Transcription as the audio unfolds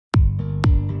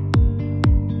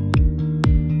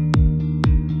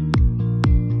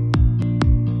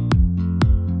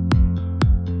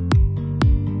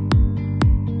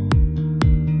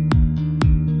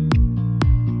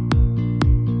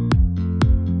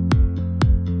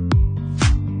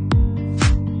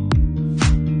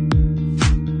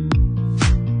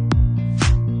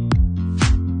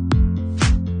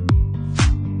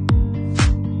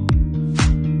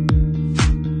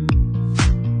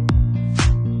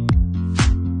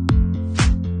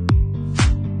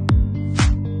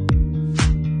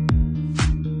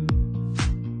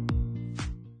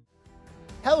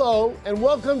Hello, and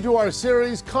welcome to our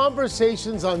series,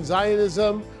 Conversations on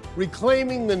Zionism,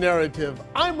 Reclaiming the Narrative.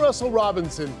 I'm Russell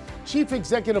Robinson, Chief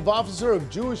Executive Officer of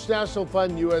Jewish National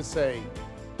Fund USA.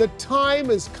 The time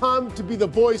has come to be the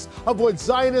voice of what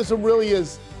Zionism really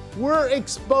is. We're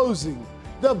exposing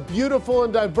the beautiful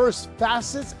and diverse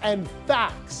facets and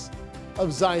facts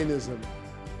of Zionism.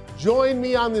 Join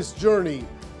me on this journey,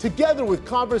 together with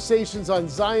Conversations on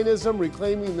Zionism,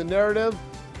 Reclaiming the Narrative.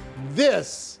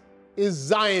 This is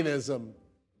Zionism.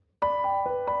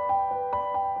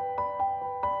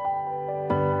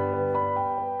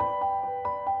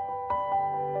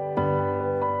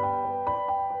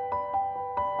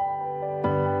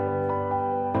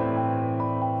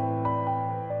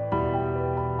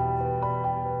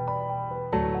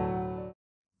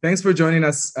 Thanks for joining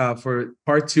us for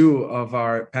part 2 of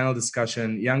our panel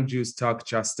discussion, Young Jews Talk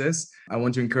Justice. I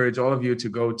want to encourage all of you to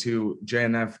go to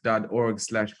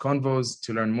jnf.org/convos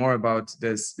to learn more about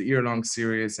the year-long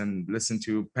series and listen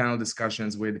to panel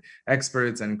discussions with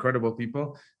experts and incredible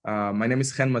people. My name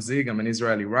is Hen Mazzig. I'm an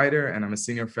Israeli writer, and I'm a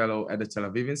senior fellow at the Tel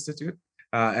Aviv Institute.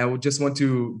 I would just want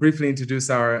to briefly introduce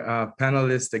our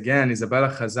panelists again.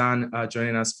 Ysabella Hazan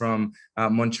joining us from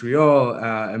Montreal,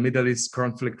 a Middle East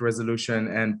conflict resolution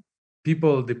and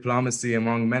people diplomacy,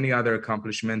 among many other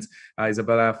accomplishments.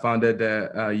 Ysabella founded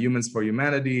Humans for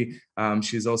Humanity.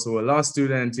 She's also a law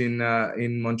student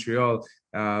in Montreal,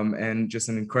 and just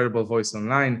an incredible voice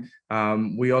online.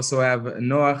 We also have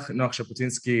Noach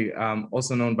Shufutinsky,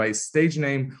 also known by his stage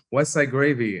name Westside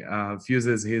Gravy,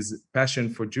 fuses his passion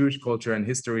for Jewish culture and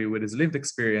history with his lived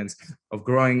experience of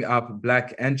growing up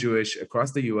Black and Jewish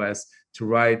across the US to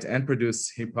write and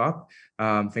produce hip hop.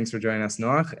 Thanks for joining us,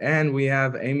 Noach. And we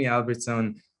have Amy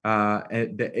Albertson,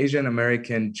 the Asian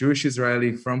American Jewish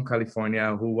Israeli from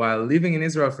California, who, while living in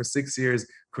Israel for 6 years,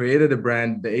 created a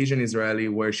brand, The Asian Israeli,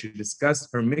 where she discussed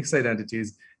her mixed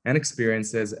identities and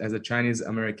experiences as a Chinese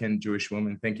American Jewish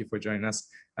woman. Thank you for joining us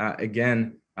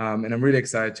again. And I'm really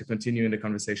excited to continue in the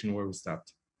conversation where we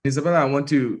stopped. Ysabella, I want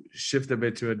to shift a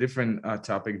bit to a different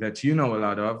topic that you know a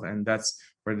lot of, and that's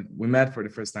where we met for the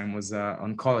first time, was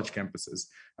on college campuses.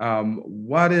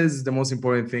 What is the most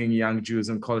important thing young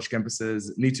Jews on college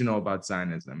campuses need to know about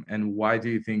Zionism? And why do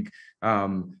you think,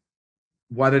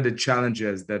 what are the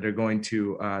challenges that they're going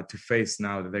to face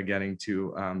now that they're getting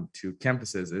to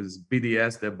campuses? Is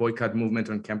BDS, the boycott movement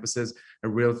on campuses, a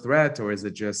real threat, or is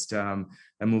it just a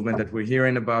movement that we're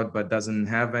hearing about but doesn't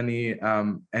have any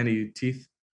teeth?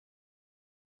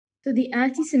 So the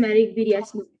anti-Semitic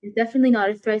BDS movement is definitely not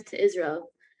a threat to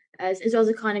Israel, as Israel's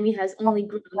economy has only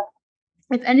grown.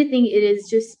 If anything, it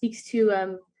just speaks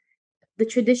to the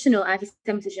traditional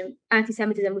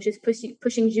anti-Semitism, which is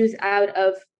pushing Jews out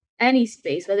of any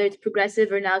space, whether it's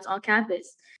progressive or now it's on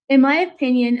campus. In my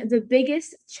opinion, the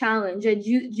biggest challenge that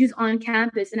Jews on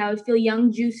campus, and I would feel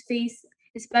young Jews face,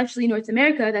 especially in North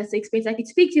America, that's the experience I could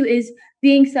speak to, is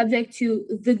being subject to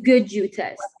the good Jew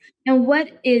test. And what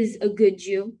is a good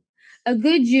Jew? A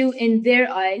good Jew, in their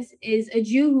eyes, is a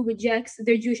Jew who rejects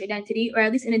their Jewish identity, or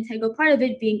at least an integral part of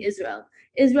it being Israel.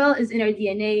 Israel is in our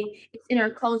DNA, it's in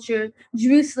our culture.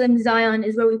 Jerusalem, Zion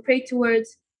is where we pray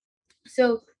towards.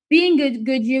 So being a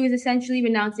good Jew is essentially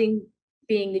renouncing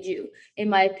being a Jew, in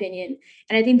my opinion.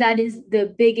 And I think that is the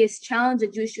biggest challenge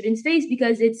that Jewish students face,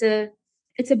 because it's a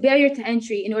barrier to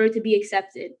entry in order to be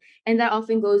accepted. And that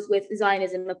often goes with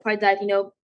Zionism, a part that,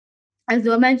 as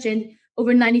Noah mentioned,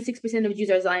 over 96% of Jews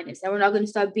are Zionists, and we're not going to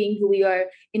stop being who we are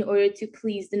in order to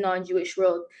please the non-Jewish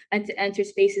world and to enter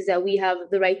spaces that we have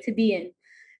the right to be in.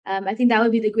 I think that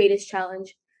would be the greatest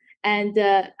challenge. And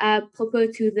apropos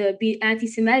to the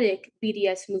anti-Semitic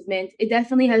BDS movement, it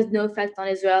definitely has no effect on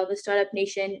Israel. The startup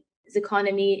nation's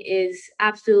economy is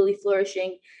absolutely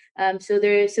flourishing. So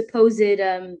their supposed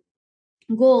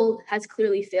goal has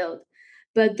clearly failed.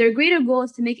 But their greater goal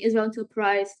is to make Israel into a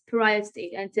pariah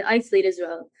state and to isolate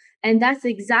Israel. And that's the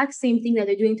exact same thing that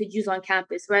they're doing to Jews on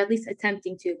campus, or at least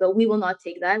attempting to, but we will not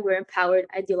take that. We're empowered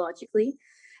ideologically.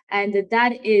 And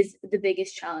that is the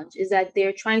biggest challenge, is that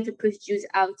they're trying to push Jews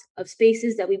out of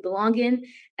spaces that we belong in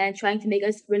and trying to make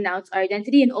us renounce our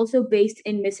identity, and also based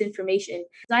in misinformation.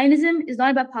 Zionism is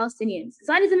not about Palestinians.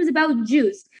 Zionism is about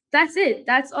Jews. That's it.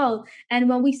 That's all. And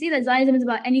when we say that Zionism is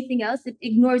about anything else, it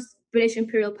ignores British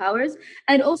imperial powers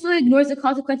and also ignores the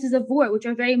consequences of war, which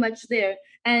are very much there.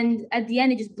 And at the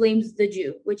end, it just blames the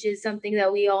Jew, which is something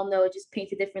that we all know, just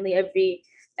painted differently every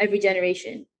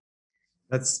generation.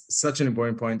 That's such an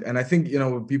important point. And I think,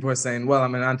 when people are saying, well,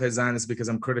 I'm an anti-Zionist because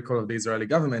I'm critical of the Israeli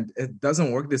government, it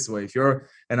doesn't work this way. If you're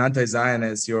an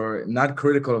anti-Zionist, you're not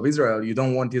critical of Israel. You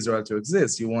don't want Israel to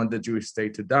exist. You want the Jewish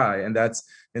state to die. And that's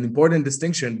an important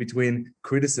distinction between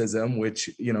criticism, which,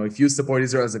 if you support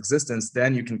Israel's existence,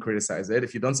 then you can criticize it.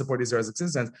 If you don't support Israel's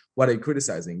existence, what are you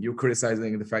criticizing? You're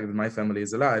criticizing the fact that my family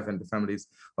is alive and the families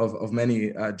of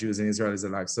many Jews in Israel is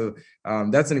alive. So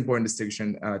that's an important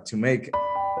distinction to make.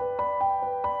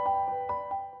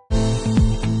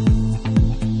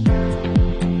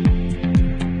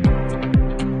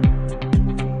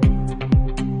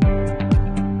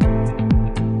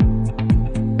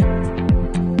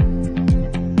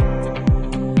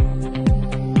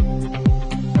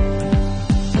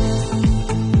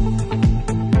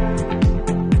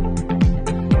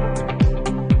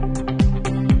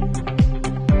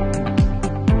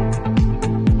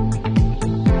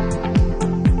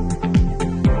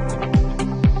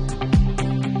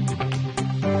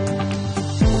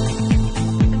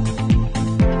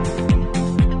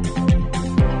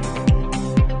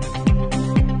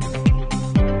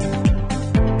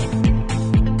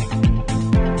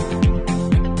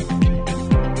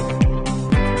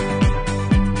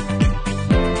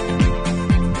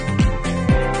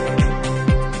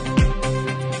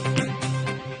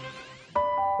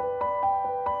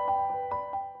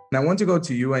 And I want to go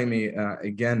to you, Amy,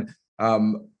 again.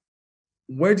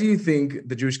 Where do you think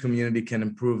the Jewish community can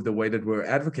improve the way that we're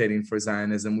advocating for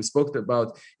Zionism? We spoke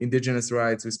about indigenous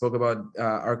rights. We spoke about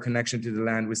our connection to the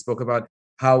land. We spoke about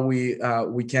how we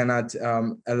cannot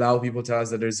allow people to tell us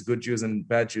that there's good Jews and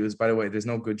bad Jews. By the way, there's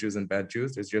no good Jews and bad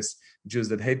Jews. There's just Jews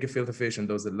that hate gefilte fish and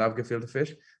those that love gefilte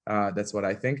fish. That's what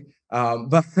I think.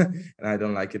 But and I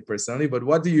don't like it personally. But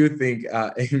what do you think,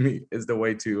 Amy, is the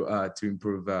way to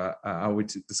improve how we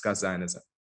discuss Zionism?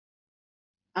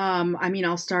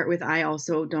 I'll start with, I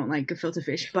also don't like gefilte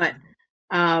fish, but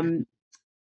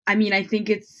I think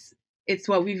it's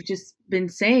what we've just been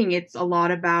saying. It's a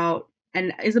lot about,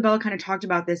 and Ysabella kind of talked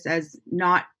about this as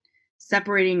not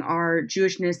separating our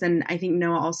Jewishness, and I think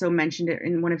Noah also mentioned it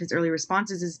in one of his early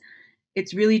responses, is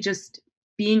it's really just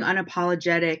being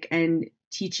unapologetic and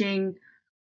teaching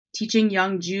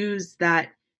young Jews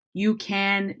that you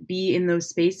can be in those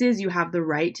spaces. You have the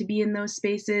right to be in those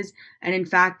spaces. And in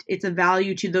fact, it's a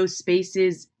value to those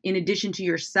spaces, in addition to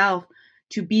yourself,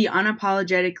 to be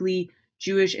unapologetically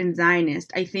Jewish and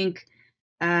Zionist. I think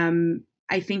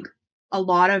a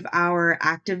lot of our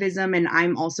activism, and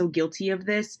I'm also guilty of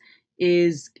this,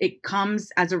 is it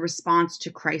comes as a response to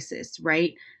crisis,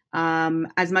 right?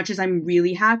 As much as I'm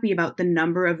really happy about the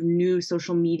number of new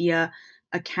social media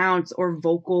accounts or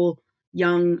vocal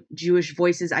young Jewish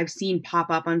voices I've seen pop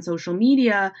up on social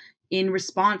media in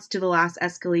response to the last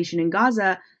escalation in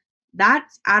Gaza,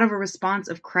 that's out of a response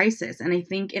of crisis. And I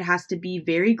think it has to be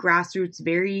very grassroots,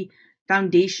 very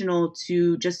foundational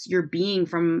to just your being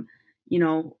from,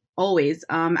 always.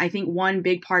 I think one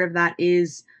big part of that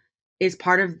is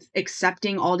part of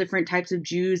accepting all different types of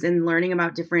Jews and learning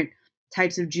about different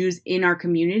types of Jews in our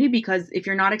community, because if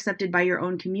you're not accepted by your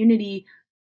own community,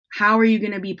 how are you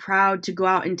going to be proud to go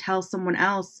out and tell someone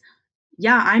else,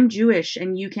 yeah, I'm Jewish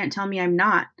and you can't tell me I'm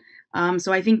not?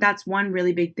 So I think that's one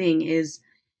really big thing is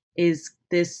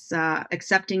this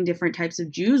accepting different types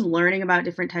of Jews, learning about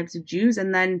different types of Jews,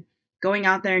 and then going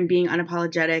out there and being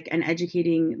unapologetic and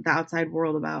educating the outside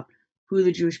world about who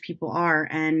the Jewish people are,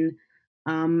 and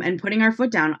putting our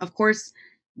foot down. Of course,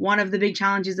 one of the big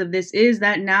challenges of this is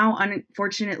that now,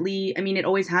 unfortunately, it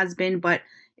always has been, but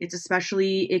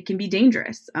it can be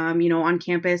dangerous. On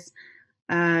campus,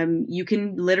 you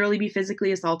can literally be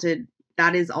physically assaulted.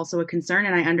 That is also a concern,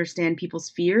 and I understand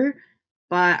people's fear,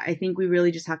 but I think we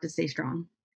really just have to stay strong.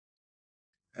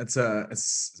 It's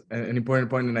an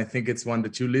important point, and I think it's one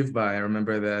that you live by. I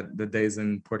remember that the days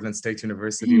in Portland State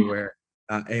University where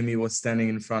Amy was standing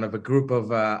in front of a group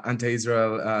of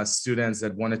anti-Israel students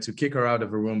that wanted to kick her out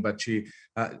of a room, but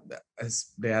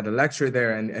they had a lecture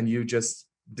there, and you just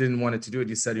didn't want to do it.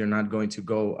 You said you're not going to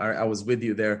go. I was with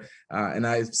you there, and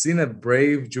I've seen a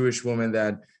brave Jewish woman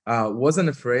that wasn't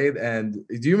afraid. And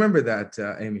do you remember that,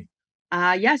 Amy?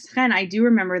 Yes, Hen, I do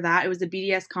remember that. It was a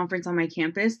BDS conference on my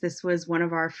campus. This was one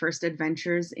of our first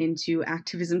adventures into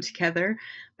activism together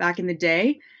back in the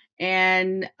day.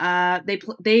 And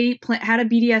they had a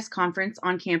BDS conference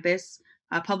on campus,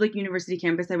 a public university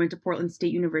campus. I went to Portland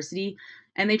State University,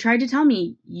 and they tried to tell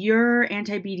me, you're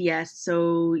anti-BDS,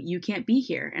 so you can't be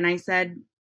here. And I said,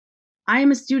 I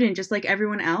am a student just like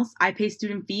everyone else. I pay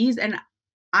student fees, and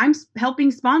I'm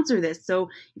helping sponsor this. So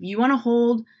if you want to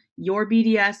hold your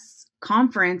BDS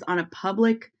conference on a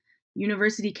public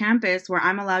university campus where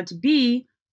I'm allowed to be,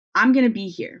 I'm going to be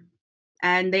here.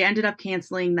 And they ended up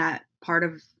canceling that part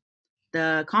of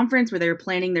the conference where they were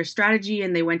planning their strategy,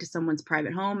 and they went to someone's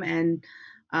private home. And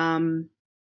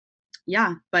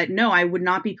yeah, but no, I would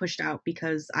not be pushed out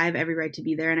because I have every right to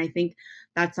be there. And I think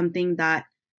that's something that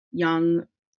young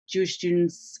Jewish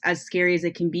students, as scary as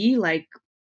it can be, like,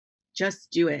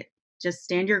 just do it. Just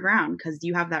stand your ground because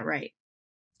you have that right.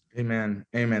 Amen.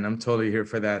 Amen. I'm totally here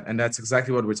for that. And that's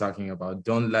exactly what we're talking about.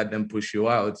 Don't let them push you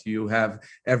out. You have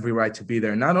every right to be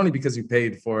there, not only because you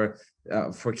paid for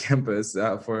campus,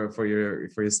 for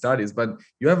your studies, but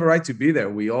you have a right to be there.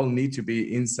 We all need to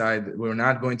be inside. We're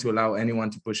not going to allow anyone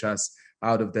to push us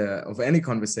out of any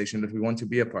conversation that we want to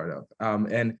be a part of.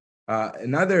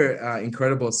 Another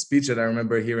incredible speech that I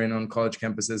remember hearing on college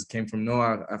campuses came from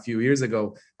Noah a few years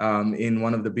ago in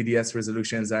one of the BDS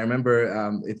resolutions. I remember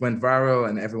it went viral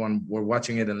and everyone were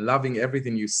watching it and loving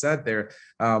everything you said there.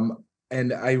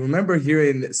 And I remember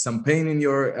hearing some pain in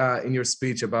your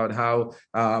speech about how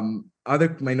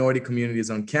other minority communities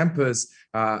on campus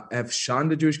have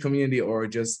shunned the Jewish community or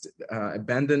just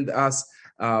abandoned us.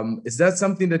 Is that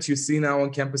something that you see now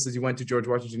on campus as you went to George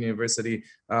Washington University?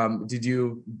 Did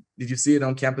you see it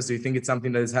on campus? Do you think it's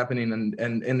something that is happening?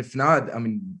 And if not, I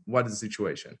mean, what is the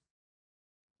situation?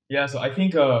 Yeah, so I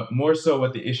think more so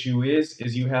what the issue is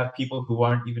you have people who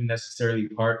aren't even necessarily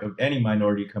part of any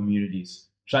minority communities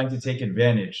trying to take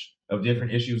advantage of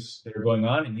different issues that are going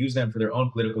on and use them for their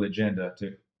own political agenda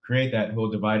to create that whole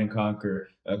divide and conquer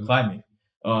climate.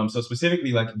 So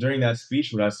specifically, like during that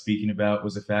speech, what I was speaking about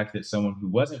was the fact that someone who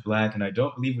wasn't Black, and I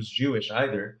don't believe was Jewish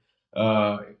either,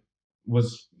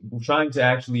 was trying to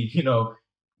actually,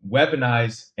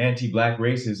 weaponize anti-Black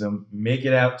racism, make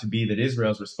it out to be that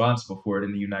Israel's responsible for it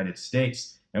in the United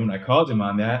States. And when I called him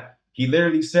on that, he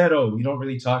literally said, oh, we don't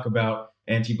really talk about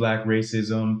anti-Black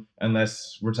racism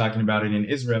unless we're talking about it in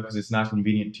Israel because it's not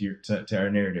convenient to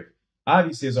our narrative.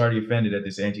 Obviously, I was already offended at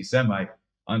this anti-Semite.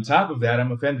 On top of that,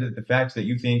 I'm offended at the fact that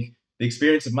you think the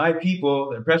experience of my people,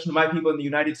 the oppression of my people in the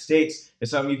United States is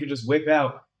something you can just whip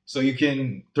out so you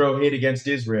can throw hate against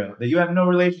Israel, that you have no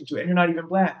relation to, and you're not even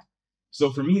Black. So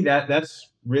for me, that's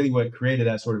really what created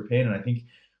that sort of pain. And I think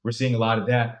we're seeing a lot of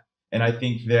that. And I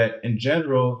think that in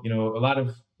general, a lot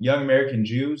of young American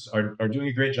Jews are doing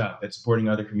a great job at supporting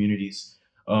other communities,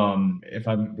 if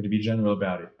I'm going to be general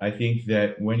about it. I think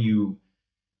that when you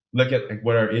look at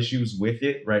what are issues with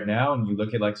it right now, and you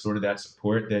look at like sort of that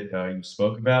support that you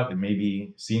spoke about that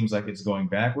maybe seems like it's going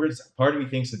backwards, part of me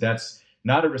thinks that that's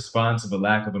not a response of a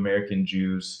lack of American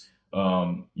Jews,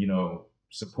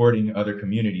 supporting other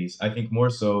communities. I think more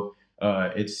so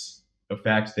it's a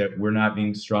fact that we're not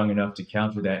being strong enough to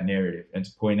counter that narrative and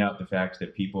to point out the fact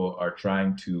that people are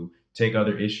trying to take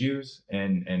other issues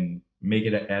and make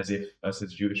it as if us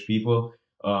as Jewish people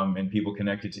and people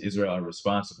connected to Israel are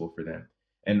responsible for them.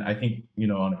 And I think,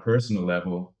 on a personal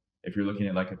level, if you're looking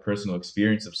at like a personal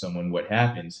experience of someone, what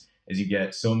happens is you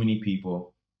get so many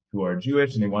people who are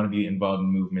Jewish and they want to be involved in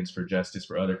movements for justice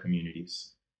for other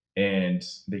communities. And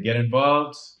they get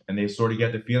involved and they sort of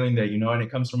get the feeling that, and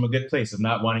it comes from a good place of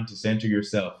not wanting to center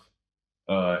yourself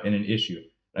in an issue.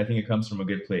 I think it comes from a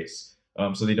good place.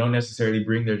 So they don't necessarily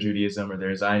bring their Judaism or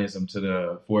their Zionism to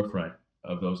the forefront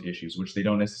of those issues, which they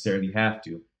don't necessarily have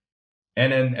to.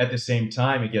 And then at the same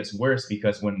time, it gets worse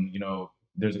because when,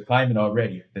 there's a climate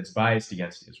already that's biased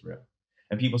against Israel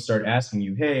and people start asking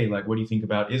you, hey, like, what do you think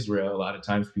about Israel? A lot of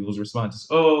times people's response is,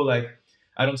 oh, like,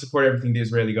 I don't support everything the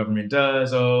Israeli government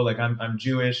does. Oh, like I'm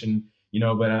Jewish and,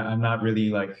 but I'm not really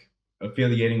like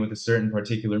affiliating with a certain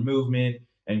particular movement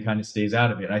and kind of stays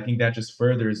out of it. I think that just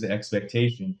furthers the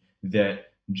expectation that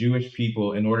Jewish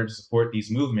people, in order to support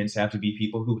these movements, have to be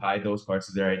people who hide those parts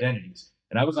of their identities.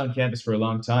 And I was on campus for a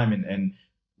long time and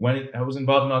when I was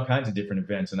involved in all kinds of different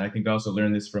events. And I think I also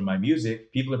learned this from my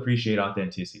music. People appreciate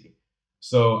authenticity.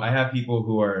 So I have people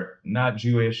who are not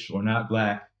Jewish or not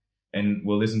Black and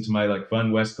will listen to my like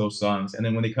fun West Coast songs. And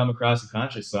then when they come across a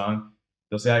conscious song,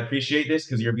 they'll say, I appreciate this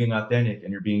because you're being authentic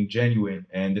and you're being genuine.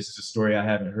 And this is a story I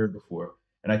haven't heard before.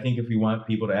 And I think if we want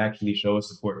people to actually show us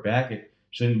support back, it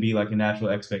shouldn't be like a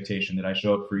natural expectation that I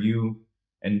show up for you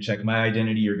and check my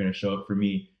identity. You're going to show up for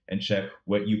me and check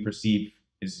what you perceive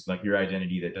is like your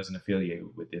identity that doesn't affiliate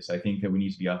with this. I think that we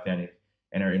need to be authentic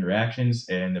in our interactions,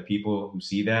 and the people who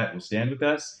see that will stand with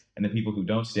us, and the people who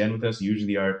don't stand with us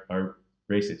usually are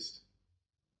racist.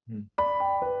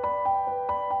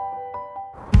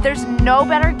 There's no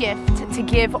better gift to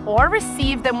give or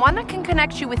receive than one that can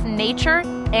connect you with nature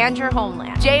and your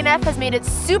homeland. JNF has made it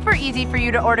super easy for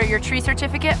you to order your tree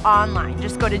certificate online.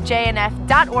 Just go to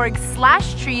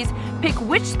jnf.org/trees, pick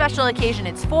which special occasion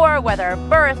it's for, whether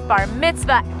birth, bar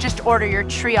mitzvah, just order your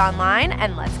tree online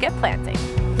and let's get planting.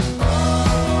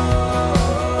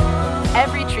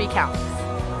 Every tree counts.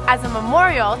 As a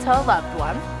memorial to a loved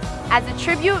one, as a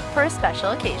tribute for a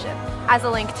special occasion, as a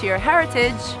link to your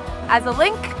heritage, as a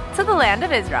link to the land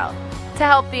of Israel, to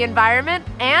help the environment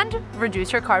and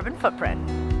reduce your carbon footprint.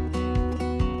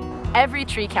 Every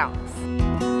tree counts.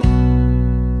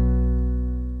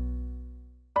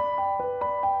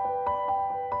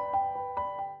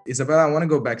 Ysabella, I want to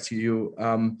go back to you.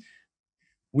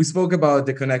 We spoke about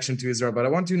the connection to Israel, but I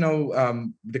want to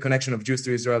know the connection of Jews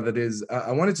to Israel. That is,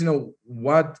 I wanted to know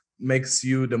what makes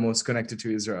you the most connected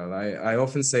to Israel. I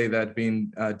often say that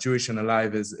being Jewish and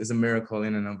alive is a miracle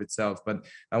in and of itself. But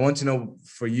I want to know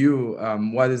for you,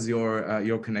 what is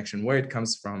your connection, where it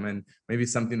comes from, and maybe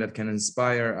something that can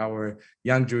inspire our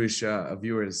young Jewish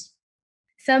viewers.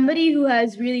 Somebody who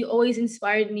has really always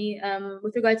inspired me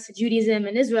with regards to Judaism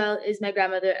and Israel is my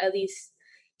grandmother, Elise.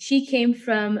 She came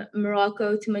from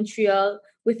Morocco to Montreal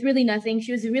with really nothing.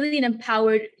 She was really an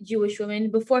empowered Jewish woman.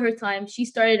 Before her time, she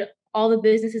started all the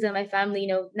businesses that my family,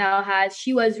 now has.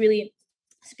 She was really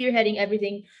spearheading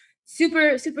everything.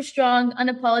 Super, super strong,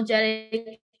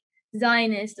 unapologetic,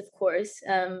 Zionist, of course.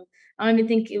 I don't even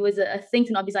think it was a thing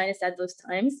to not be Zionist at those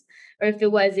times. Or if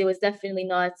it was definitely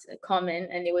not common,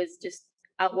 and it was just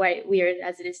outright weird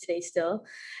as it is today still.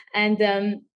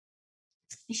 And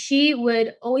she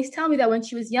would always tell me that when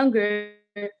she was younger,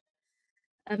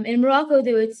 in Morocco,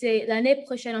 they would say l'année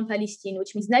prochaine en Palestine,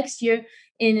 which means next year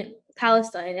in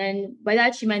Palestine. And by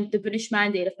that, she meant the British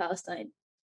Mandate of Palestine.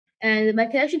 And my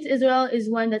connection to Israel is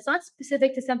one that's not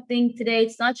specific to something today.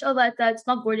 It's not Shabbat, it's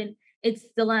not Gordon. It's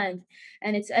the land.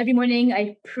 And it's every morning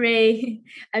I pray,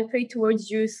 I pray towards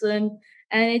Jerusalem.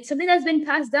 And it's something that's been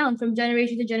passed down from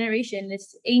generation to generation.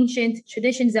 It's ancient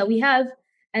traditions that we have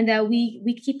and that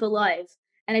we keep alive.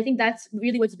 And I think that's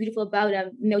really what's beautiful about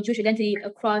Jewish identity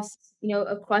across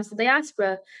the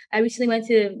diaspora. I recently went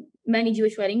to many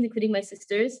Jewish weddings, including my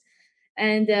sister's.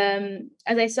 And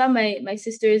as I saw my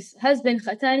sister's husband,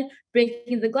 Khatan,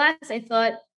 breaking the glass, I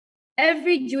thought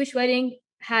every Jewish wedding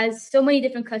has so many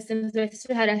different customs. My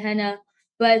sister had a henna,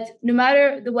 but no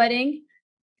matter the wedding,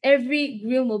 every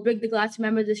groom will break the glass to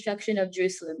remember the destruction of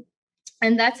Jerusalem.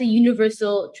 And that's a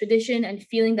universal tradition and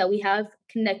feeling that we have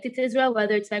connected to Israel,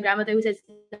 whether it's my grandmother who says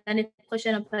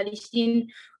Palestine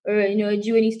or a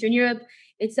Jew in Eastern Europe.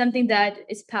 It's something that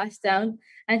is passed down.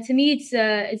 And to me, it's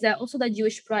that also that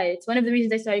Jewish pride. It's one of the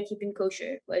reasons I started keeping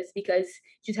kosher, was because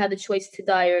Jews had the choice to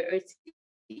die or to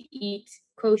eat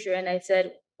kosher. And I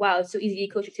said, wow, it's so easy to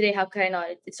eat kosher today. How can I not?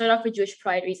 It started off for Jewish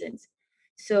pride reasons.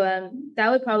 So that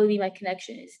would probably be my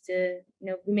connection, is to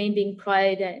remain being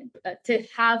pride and to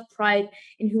have pride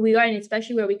in who we are, and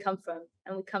especially where we come from.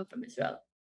 And we come from Israel.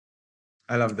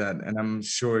 I love that, and I'm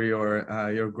sure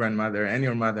your grandmother and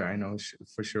your mother, I know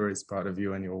for sure, is proud of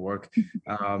you and your work.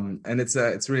 And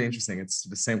it's really interesting. It's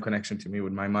the same connection to me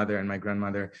with my mother and my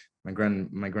grandmother, my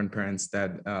grandparents.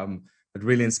 That it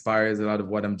really inspires a lot of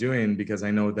what I'm doing, because I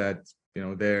know that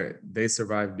they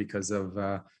survived because of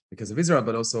Israel,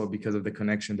 but also because of the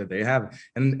connection that they have.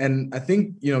 And I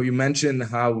think, you mentioned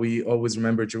how we always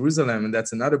remember Jerusalem. And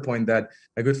that's another point that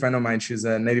a good friend of mine, she's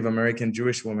a Native American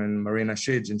Jewish woman, Marina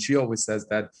Shij, and she always says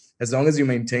that as long as you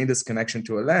maintain this connection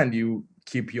to a land, you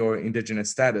keep your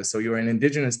indigenous status. So you're an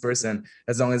indigenous person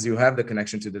as long as you have the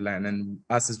connection to the land. And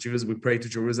us as Jews, we pray to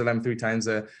Jerusalem 3 times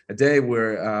a day.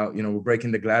 We're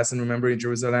breaking the glass and remembering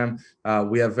Jerusalem.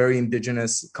 We have very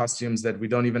indigenous costumes that we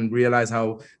don't even realize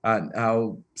how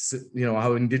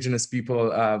indigenous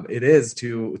people it is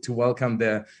to welcome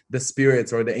the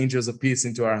spirits or the angels of peace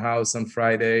into our house on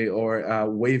Friday, or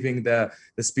waving the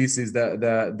species,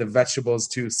 the vegetables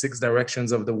to 6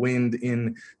 directions of the wind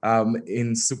in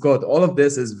Sukkot. All of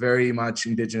this is very much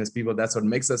indigenous people. That's what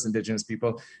makes us indigenous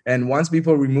people. And once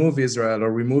people remove Israel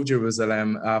or remove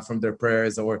Jerusalem from their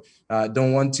prayers, or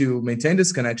don't want to maintain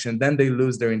this connection, then they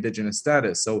lose their indigenous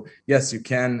status. So yes, you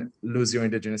can lose your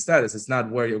indigenous status. It's not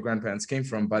where your grandparents came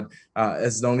from, but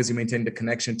as long as you maintain the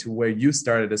connection to where you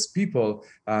started as people,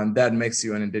 that makes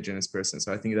you an indigenous person.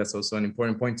 So I think that's also an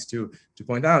important point to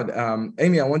point out.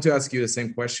 Amy, I want to ask you the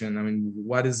same question. I mean,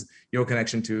 what is your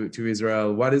connection to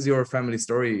Israel? What is your family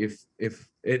story, if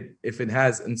it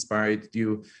has inspired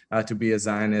you to be a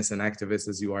Zionist and activist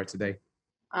as you are today?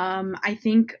 I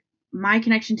think my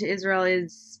connection to Israel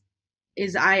is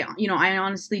I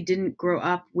honestly didn't grow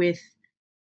up with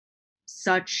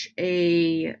such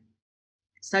a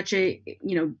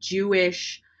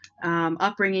Jewish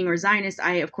upbringing or Zionist.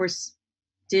 I, of course,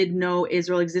 did know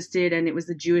Israel existed and it was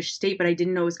the Jewish state, but I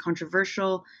didn't know it was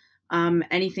controversial,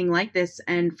 anything like this.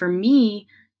 And for me,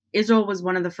 Israel was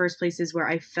one of the first places where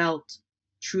I felt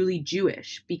truly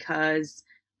Jewish, because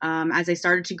as I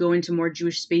started to go into more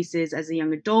Jewish spaces as a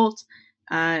young adult,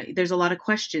 there's a lot of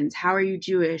questions. How are you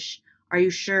Jewish? Are you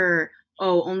sure?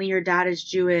 Oh, only your dad is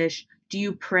Jewish. Do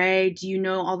you pray? Do you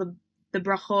know all the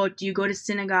brachot? Do you go to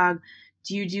synagogue?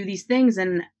 Do you do these things?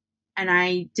 And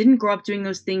I didn't grow up doing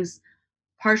those things,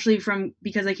 partially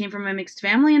because I came from a mixed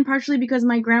family, and partially because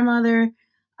my grandmother,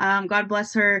 God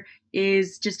bless her,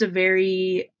 is just a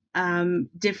very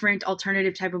different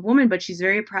alternative type of woman, but she's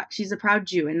a proud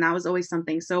Jew, and that was always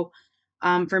something. So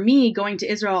for me, going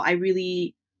to Israel, I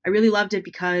really loved it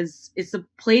because it's a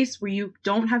place where you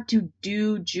don't have to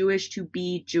do Jewish to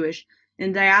be Jewish.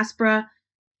 In diaspora,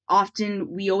 often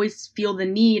we always feel the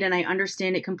need, and I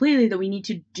understand it completely, that we need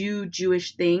to do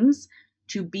Jewish things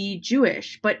to be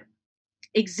Jewish. But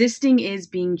existing is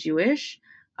being Jewish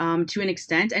to an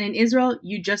extent. And in Israel,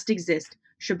 you just exist.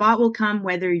 Shabbat will come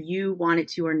whether you want it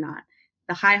to or not.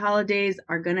 The high holidays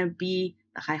are going to be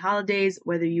the high holidays,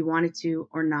 whether you want it to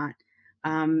or not.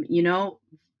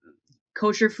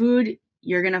 Kosher food,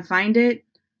 you're going to find it,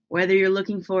 whether you're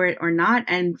looking for it or not.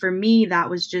 And for me, that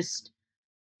was just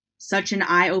such an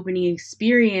eye-opening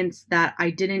experience that I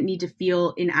didn't need to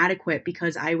feel inadequate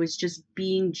because I was just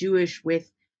being Jewish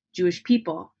with Jewish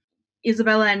people.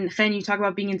 Ysabella and Hen, you talk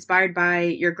about being inspired by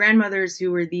your grandmothers,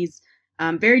 who were these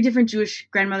very different Jewish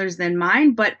grandmothers than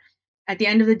mine. But at the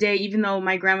end of the day, even though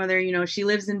my grandmother, she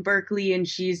lives in Berkeley and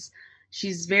she's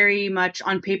very much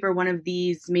on paper one of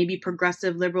these maybe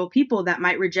progressive liberal people that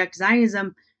might reject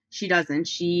Zionism, she doesn't.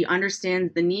 She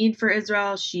understands the need for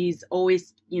Israel. She's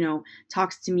always,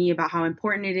 talks to me about how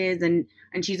important it is. And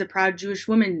she's a proud Jewish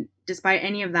woman despite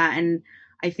any of that. And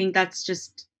I think that's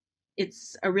just,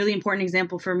 it's a really important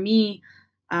example for me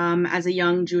as a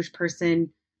young Jewish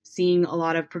person, seeing a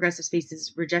lot of progressive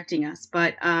spaces rejecting us.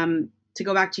 But to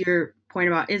go back to your point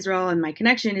about Israel and my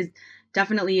connection, is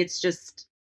definitely,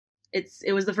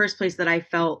 it was the first place that I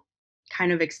felt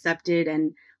kind of accepted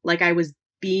and like I was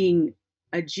being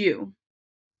a Jew.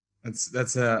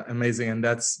 That's amazing, and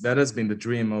that has been the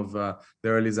dream of the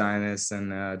early Zionists,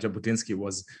 and Shufutinsky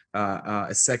was a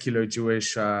secular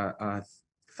Jewish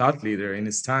thought leader in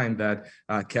his time that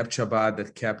kept Shabbat,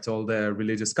 that kept all the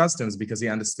religious customs, because he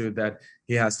understood that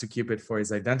he has to keep it for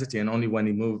his identity. And only when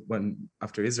he moved,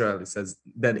 after Israel, he says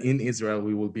that in Israel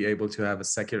we will be able to have a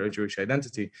secular Jewish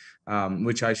identity,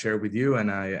 which I share with you,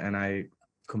 and I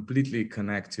completely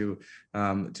connect to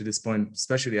this point,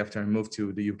 especially after I moved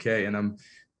to the UK, and I'm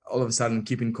all of a sudden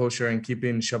keeping kosher and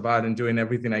keeping Shabbat and doing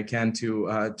everything I can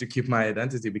to keep my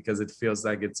identity, because it feels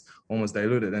like it's almost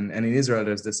diluted. And in Israel,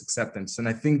 there's this acceptance. And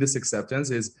I think this acceptance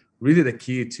is really the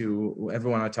key to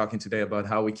everyone are talking today about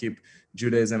how we keep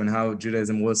Judaism and how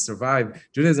Judaism will survive.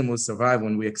 Judaism will survive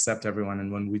when we accept everyone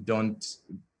and when we don't,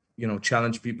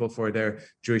 challenge people for their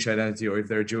Jewish identity or if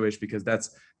they're Jewish, because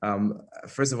that's,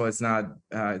 first of all, it's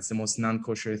the most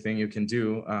non-kosher thing you can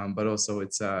do, but also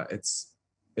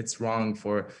it's wrong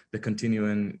for the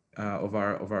continuing of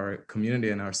our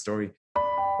community and our story.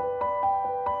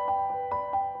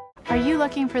 Are you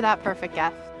looking for that perfect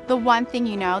gift? The one thing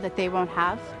you know that they won't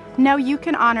have? Now you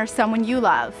can honor someone you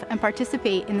love and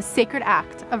participate in the sacred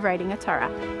act of writing a Torah.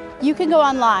 You can go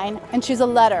online and choose a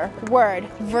letter, word,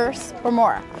 verse, or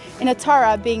more in a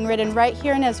Torah being written right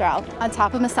here in Israel on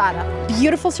top of Masada. A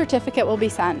beautiful certificate will be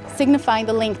sent, signifying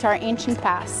the link to our ancient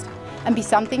past, and be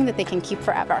something that they can keep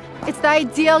forever. It's the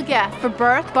ideal gift for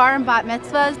birth, bar and bat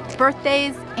mitzvahs,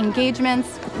 birthdays,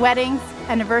 engagements, weddings,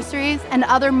 anniversaries, and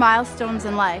other milestones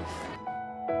in life.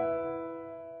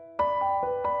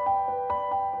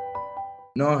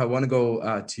 Noah, I want to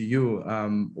go to you.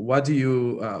 What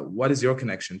is your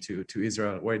connection to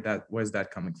Israel? Where's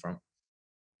that coming from?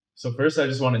 So first, I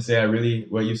just want to say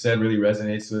what you said really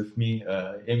resonates with me,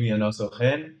 Amy and also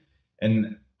Hen.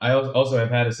 And I also have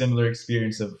had a similar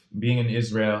experience of being in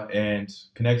Israel and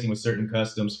connecting with certain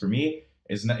customs. For me,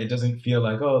 it doesn't feel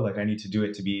like, I need to do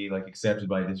it to be accepted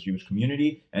by this Jewish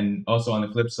community. And also on the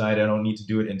flip side, I don't need to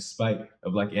do it in spite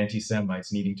of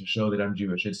anti-Semites needing to show that I'm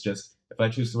Jewish. It's just, if I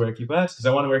choose to wear kippah, it's because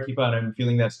I want to wear kippah and I'm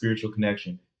feeling that spiritual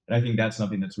connection. And I think that's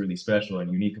something that's really special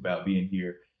and unique about being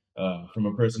here from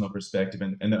a personal perspective.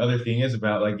 And the other thing is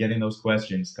about getting those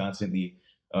questions constantly.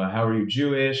 How are you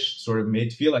Jewish? Sort of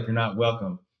made to feel like you're not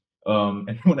welcome.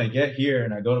 And when I get here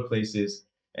and I go to places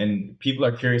and people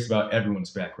are curious about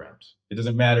everyone's background, it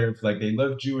doesn't matter if they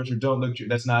look Jewish or don't look Jewish.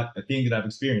 That's not a thing that I've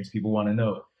experienced. People want to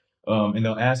know. And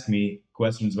they'll ask me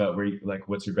questions about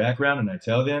what's your background? And I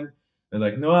tell them. They're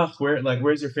like, Noah,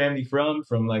 where's your family from?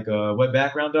 From what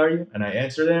background are you? And I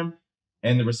answer them.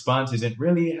 And the response isn't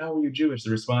really, how are you Jewish?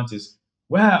 The response is,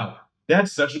 wow,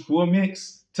 that's such a cool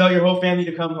mix. Tell your whole family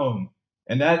to come home.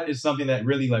 And that is something that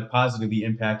really positively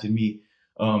impacted me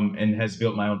and has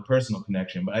built my own personal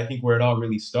connection. But I think where it all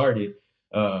really started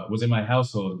was in my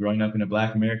household, growing up in a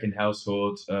Black American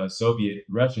household, Soviet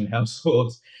Russian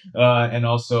household, and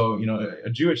also, a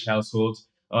Jewish household.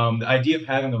 The idea of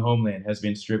having a homeland has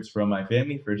been stripped from my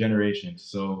family for generations.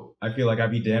 So I feel like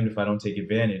I'd be damned if I don't take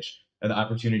advantage of the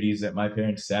opportunities that my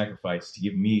parents sacrificed to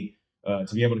give me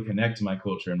to be able to connect to my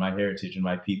culture and my heritage and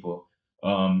my people.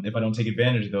 If I don't take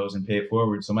advantage of those and pay it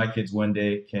forward, so my kids one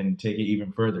day can take it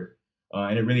even further.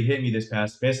 And it really hit me this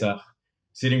past Pesach,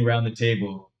 sitting around the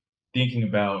table, thinking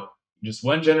about just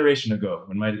one generation ago,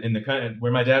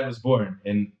 where my dad was born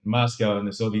in Moscow in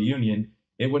the Soviet Union,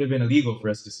 it would have been illegal for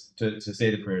us to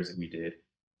say the prayers that we did.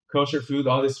 Kosher food,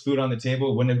 all this food on the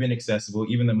table wouldn't have been accessible.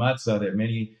 Even the matzah that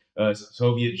many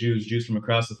Soviet Jews from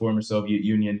across the former Soviet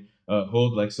Union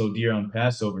hold like so dear on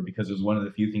Passover because it was one of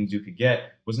the few things you could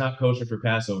get, was not kosher for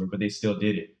Passover, but they still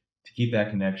did it to keep that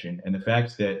connection. And the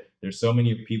fact that there's so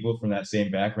many people from that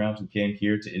same background who came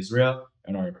here to Israel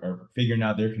and are figuring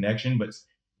out their connection, but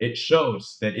it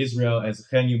shows that Israel, as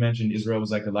Hen, you mentioned, Israel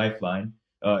was like a lifeline,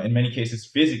 in many cases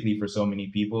physically for so many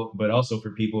people, but also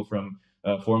for people from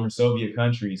former Soviet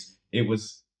countries. It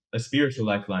was a spiritual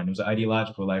lifeline. It was an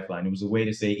ideological lifeline. It was a way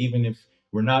to say, even if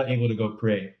we're not able to go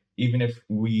pray, even if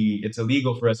it's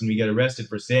illegal for us and we get arrested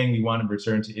for saying we want to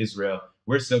return to Israel,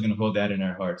 we're still going to hold that in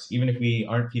our hearts. Even if we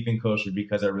aren't keeping kosher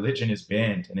because our religion is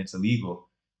banned and it's illegal,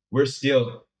 we're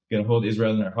still going to hold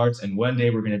Israel in our hearts. And one day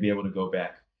we're going to be able to go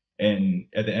back. And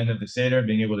at the end of the Seder,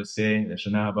 being able to say,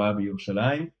 Shana Haba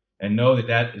B'Yerushalayim, and know that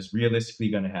that is realistically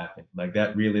going to happen. Like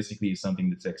that realistically is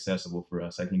something that's accessible for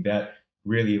us. I think that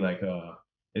really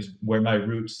is where the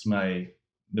roots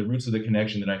of the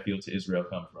connection that I feel to Israel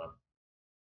come from.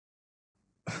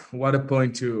 What a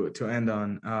point to end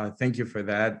on. Thank you for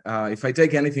that. If I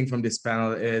take anything from this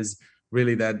panel is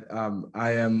really that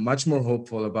I am much more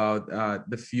hopeful about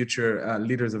the future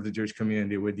leaders of the Jewish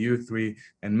community with you three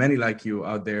and many like you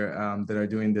out there that are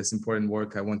doing this important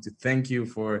work. I want to thank you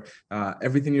for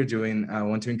everything you're doing. I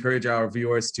want to encourage our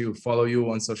viewers to follow you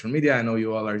on social media. I know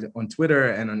you all are on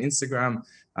Twitter and on Instagram,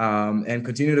 and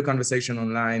continue the conversation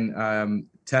online.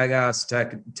 Tag us,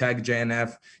 tag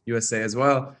JNF USA as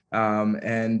well.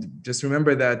 And just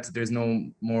remember that there's no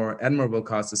more admirable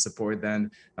cause to support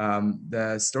than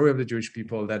the story of the Jewish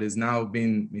people that is now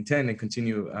being maintained and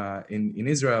continue in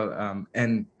Israel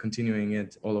and continuing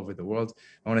it all over the world.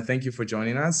 I want to thank you for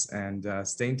joining us and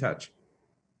stay in touch.